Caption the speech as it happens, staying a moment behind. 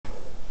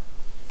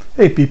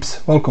Hey peeps,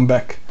 welcome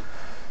back.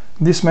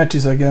 This match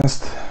is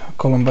against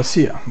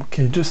Kolombasia,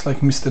 okay, just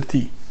like Mr.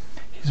 T.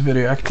 He's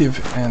very active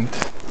and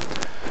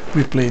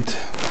we played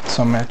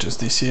some matches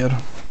this year.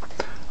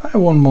 I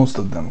won most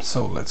of them,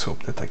 so let's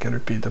hope that I can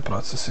repeat the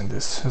process in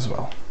this as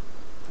well.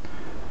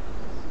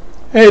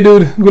 Hey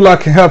dude, good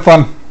luck and have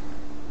fun.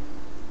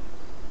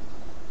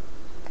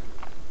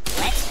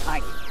 Let's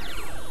party.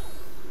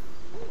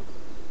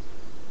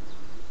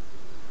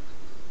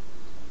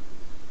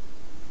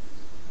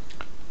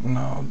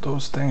 Now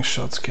those tank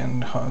shots can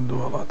do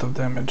a lot of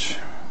damage.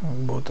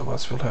 Both of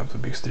us will have to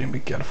be extremely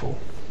careful.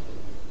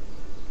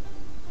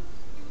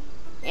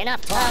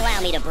 Enough to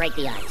allow me to break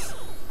the ice.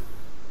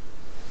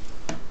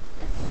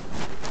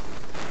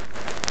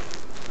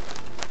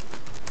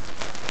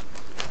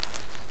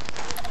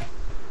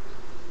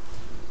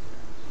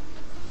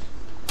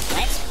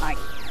 Let's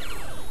party.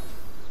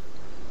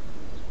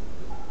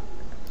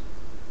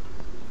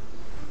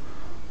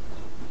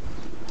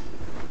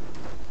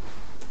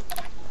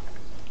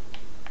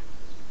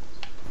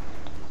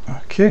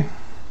 Okay.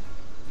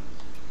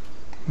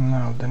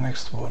 Now the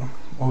next one.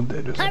 Oh,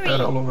 there is a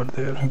barrel over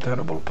there in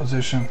terrible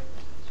position.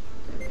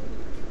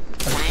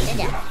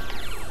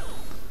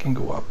 Can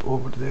go up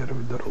over there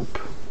with the rope.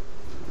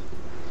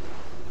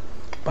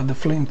 But the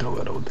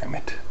flamethrower, oh damn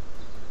it.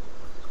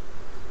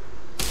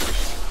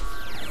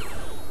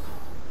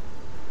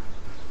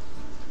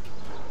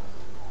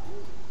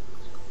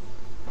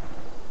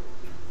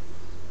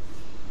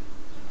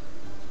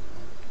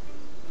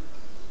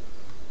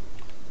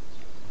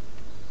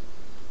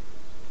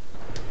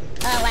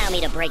 Allow me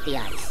to break the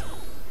ice.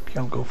 Okay,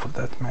 I'll go for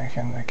that mech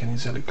and I can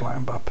easily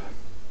climb up.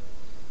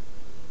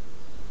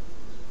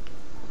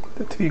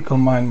 That vehicle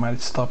mine might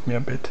stop me a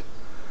bit,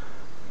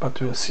 but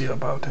we'll see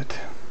about it.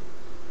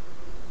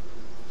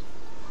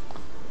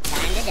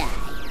 Time to die.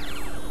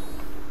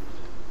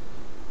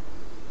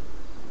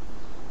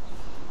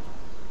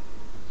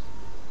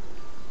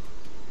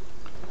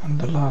 And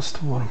the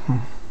last one.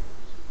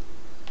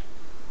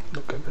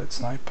 Look at that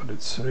sniper,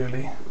 it's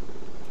really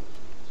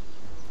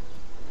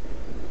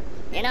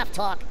Enough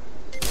talk.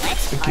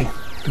 Let's tricky party.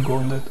 to go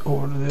in that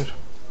over there,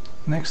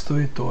 next to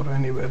it or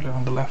anywhere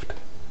on the left.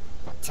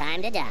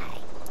 Time to die.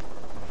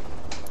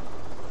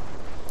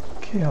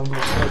 Okay, I'll go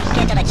first.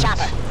 Get to the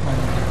chopper.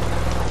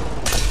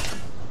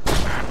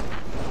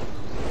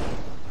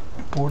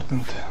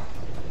 Important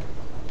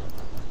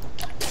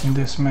in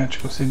this match,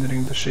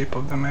 considering the shape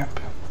of the map.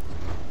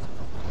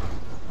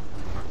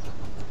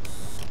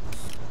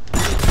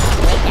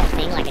 I'll break that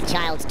thing like a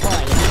child's toy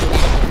if you do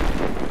that.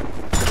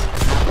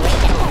 I'll break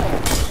that.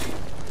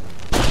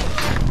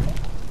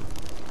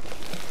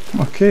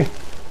 Okay,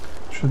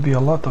 should be a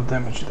lot of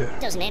damage there.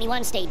 Doesn't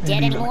anyone stay Maybe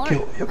dead even a anymore?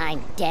 kill, yep.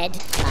 I'm dead.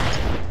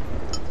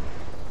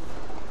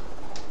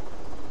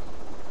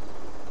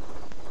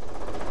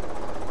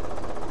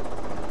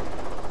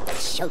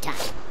 It's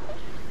showtime.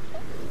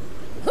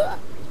 Huh.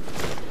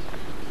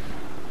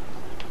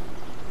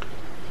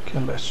 Okay,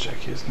 let's check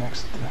his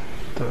next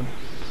turn.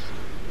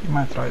 He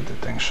might try the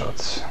tank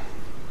shots.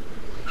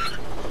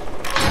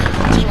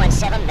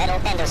 T-17 metal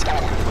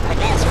endoskeleton.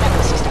 Advanced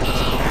weapon systems.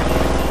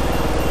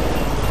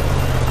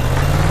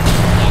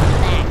 Get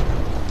back.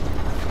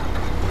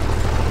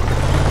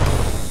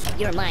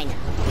 You're mine now.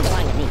 You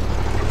belong to me.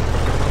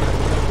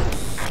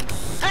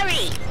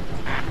 Hurry!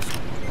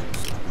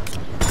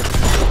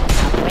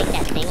 I'll break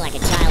that thing like a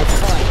child's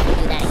toy if you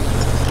do that again.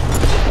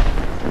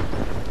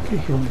 Okay,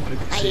 he'll be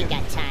pretty I safe. ain't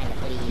got time to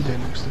bleed. There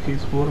next to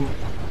his worm.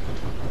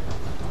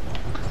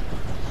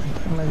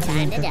 And I Time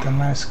might to get die. a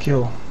nice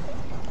kill.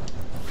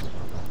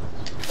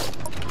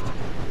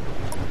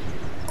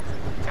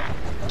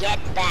 Get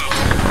back.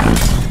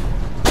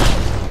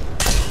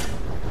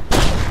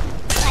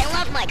 I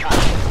love my car.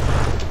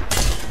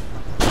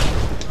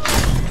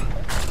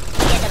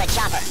 Get to the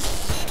chopper.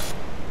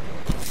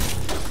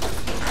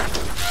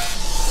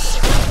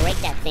 Break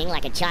that thing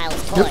like a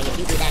child's toy if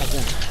you do that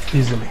again.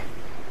 Easily.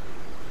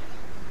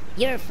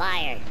 You're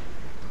fired.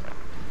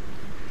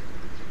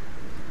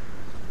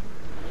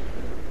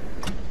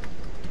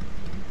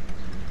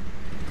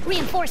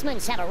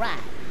 Reinforcements have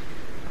arrived.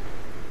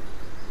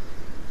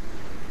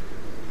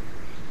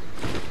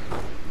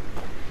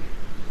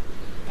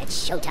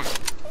 It's showtime.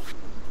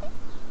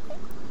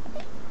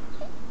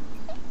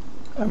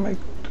 I might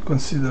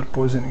consider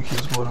poisoning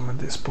his worm at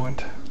this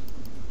point.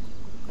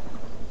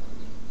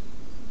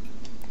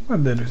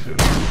 But there is really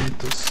no need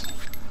to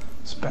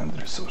spend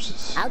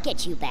resources. I'll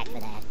get you back for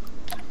that.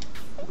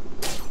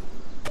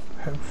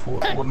 Have 4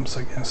 worms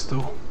against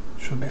 2.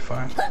 Should be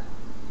fine.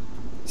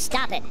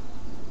 Stop it.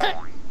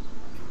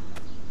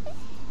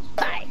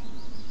 Bye.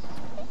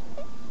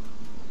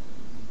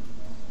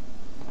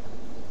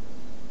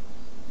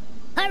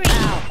 Hurry!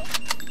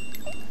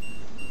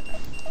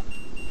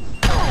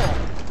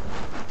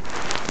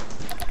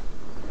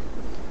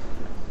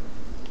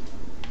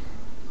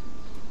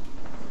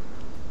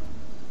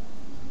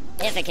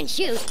 If it can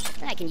shoot,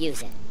 I can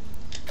use it.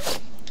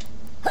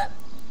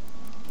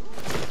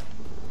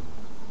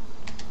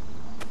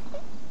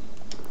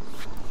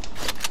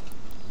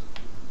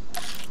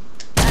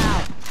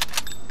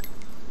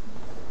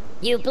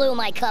 You blew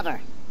my cover.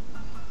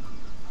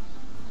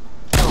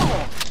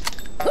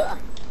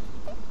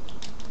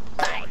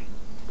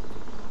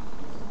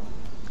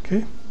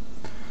 Okay,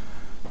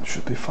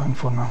 should be fine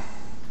for now.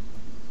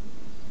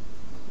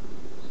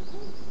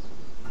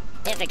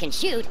 If it can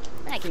shoot,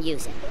 I can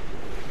use it.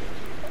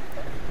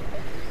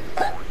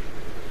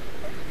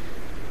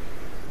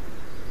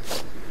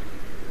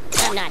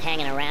 I'm not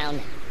hanging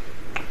around.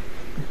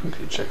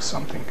 Quickly check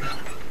something.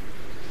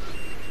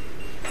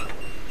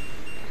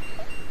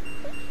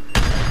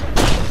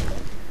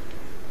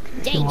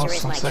 Okay, he Danger lost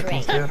is some my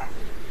seconds trade. there.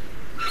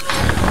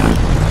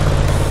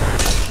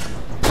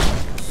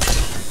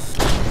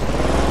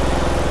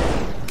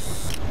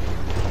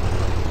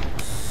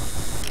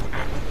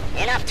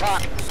 Enough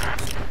talk.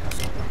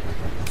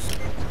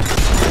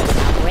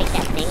 I'll break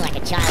that thing like a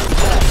child's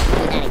toy.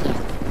 Do that again.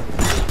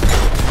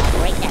 I'll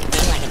break that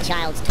thing like a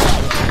child's toy.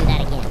 Do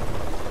that again.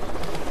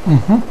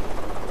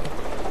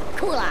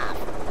 Cool off.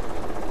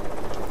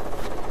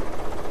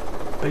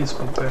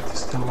 Baseball bat is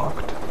still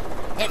locked.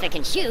 If it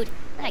can shoot,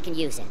 I can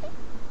use it.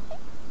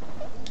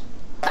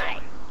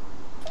 Bye.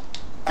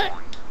 But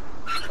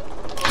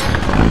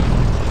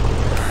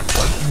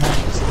the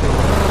map is still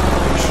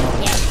operational.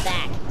 Get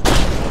back.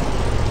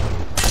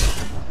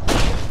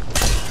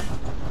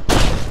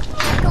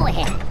 Go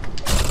ahead.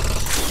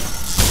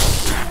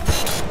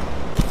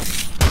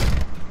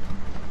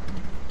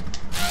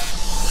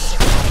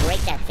 I'll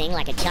break that thing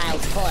like a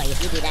child's toy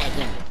if you do that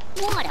again.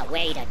 What a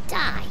way to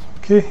die.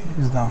 Okay,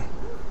 he's down.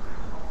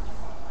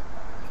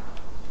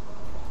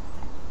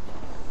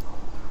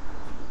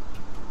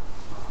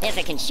 If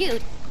it can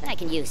shoot, I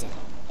can use it.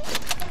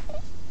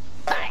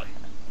 Bye.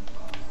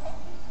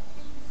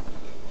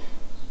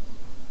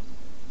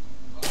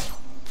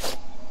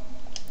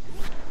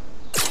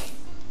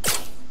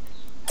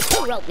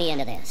 Who roped me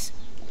into this?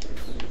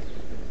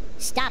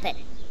 Stop it.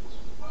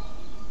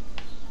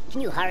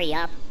 Can you hurry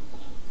up?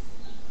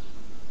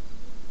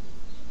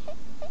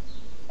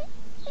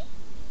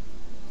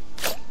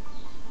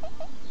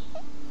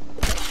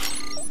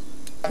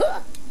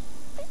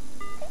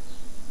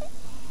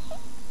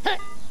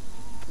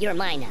 You're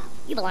mine now.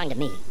 You belong to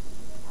me.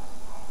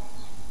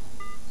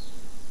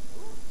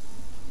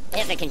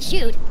 If it can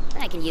shoot,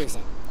 I can use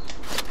it.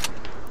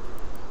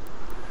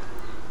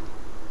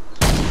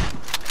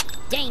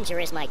 Danger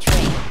is my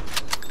trade.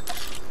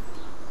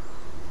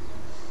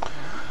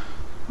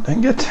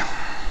 Dang it.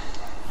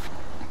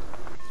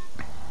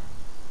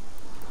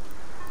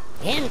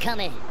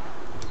 Incoming.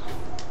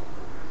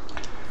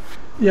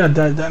 Yeah,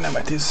 that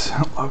dynamite is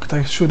locked.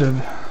 I should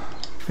have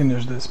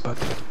finished this, but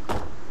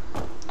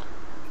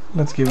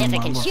let's give him If it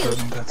one can more shoot, turn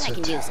and that's I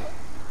can it. use it.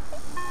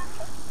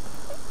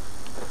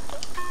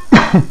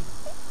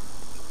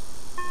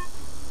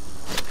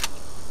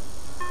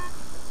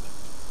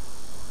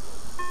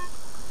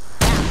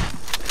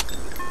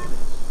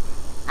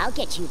 I'll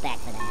get you back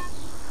for that.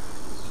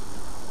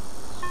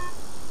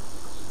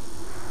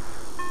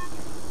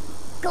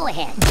 Go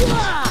ahead.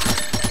 Ow.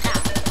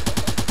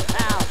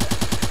 Ow.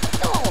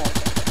 Oh.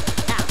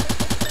 Ow.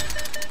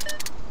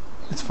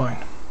 It's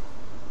fine.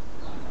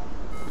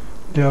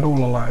 They are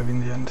all alive in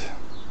the end.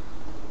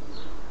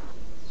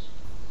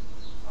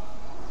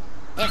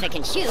 If it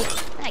can shoot,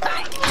 I can.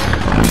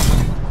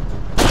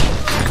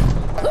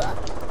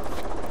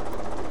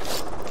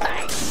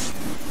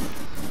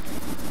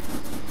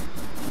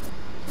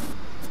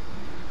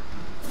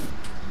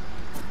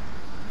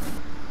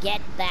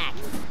 Get back.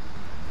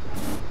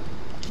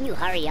 Can you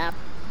hurry up?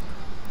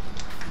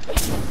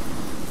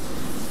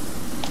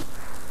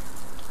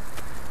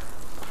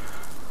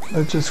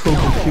 Let's just hope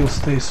that he'll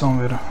stay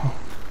somewhere.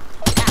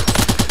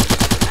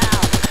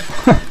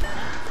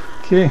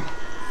 Okay.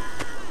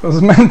 It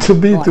was meant to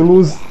be to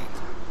lose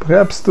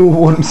perhaps 2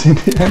 worms in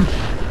the end.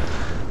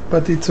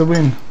 But it's a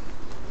win.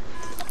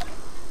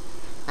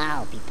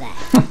 I'll be back.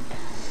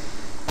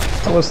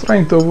 I was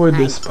trying to avoid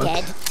this, I'm but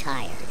dead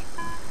tired.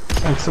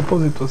 I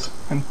suppose it was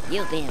meant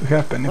You've been to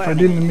happen. If I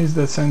didn't miss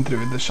that sentry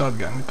with the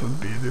shotgun, it would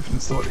be a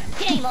different story.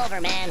 Game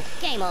over, man.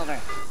 Game over.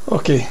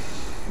 Okay,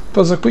 it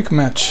was a quick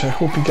match. I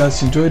hope you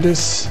guys enjoyed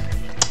this.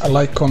 A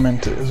like,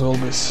 comment as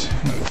always,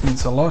 it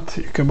means a lot.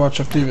 You can watch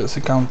our previous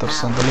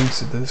encounters and the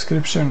links in the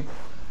description.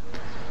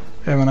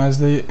 Have a nice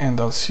day and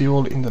I'll see you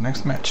all in the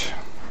next match.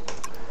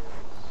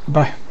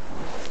 Bye.